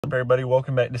What's up, everybody?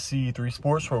 Welcome back to CE3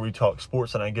 Sports, where we talk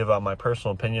sports and I give out my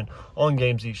personal opinion on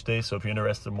games each day. So if you're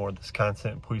interested in more of this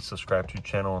content, please subscribe to the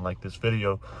channel and like this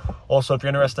video. Also, if you're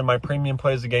interested in my premium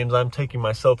plays of games I'm taking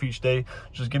myself each day,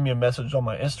 just give me a message on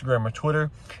my Instagram or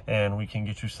Twitter and we can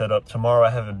get you set up. Tomorrow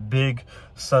I have a big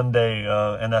Sunday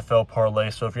NFL parlay.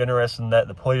 So if you're interested in that,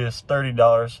 the play is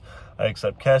 $30. I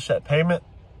accept Cash App payment.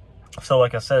 So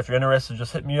like I said, if you're interested,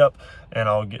 just hit me up and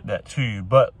I'll get that to you.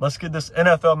 But let's get this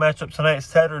NFL matchup tonight.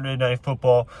 Saturday Night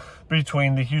Football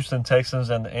between the Houston Texans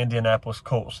and the Indianapolis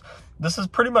Colts. This is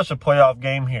pretty much a playoff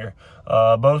game here.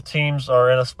 Both teams are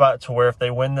in a spot to where if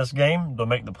they win this game, they'll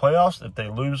make the playoffs. If they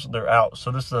lose, they're out. So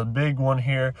this is a big one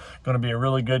here. Going to be a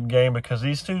really good game because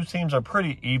these two teams are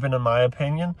pretty even in my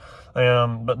opinion.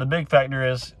 But the big factor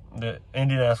is the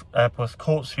Indianapolis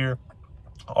Colts here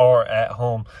are at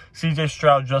home. CJ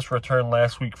Stroud just returned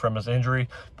last week from his injury,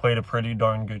 played a pretty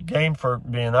darn good game for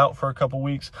being out for a couple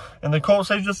weeks, and the Colts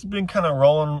have just been kind of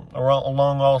rolling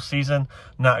along all season.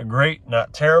 Not great,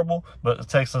 not terrible, but the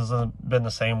Texans have been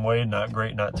the same way. Not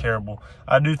great, not terrible.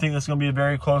 I do think it's going to be a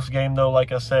very close game though,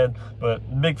 like I said, but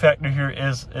the big factor here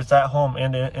is it's at home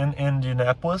in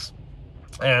Indianapolis.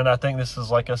 And I think this is,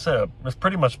 like I said, it's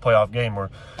pretty much a playoff game where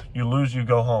you lose, you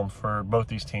go home for both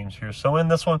these teams here. So in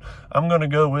this one, I'm going to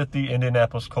go with the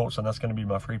Indianapolis Colts, and that's going to be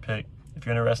my free pick. If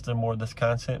you're interested in more of this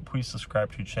content, please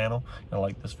subscribe to the channel and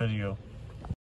like this video.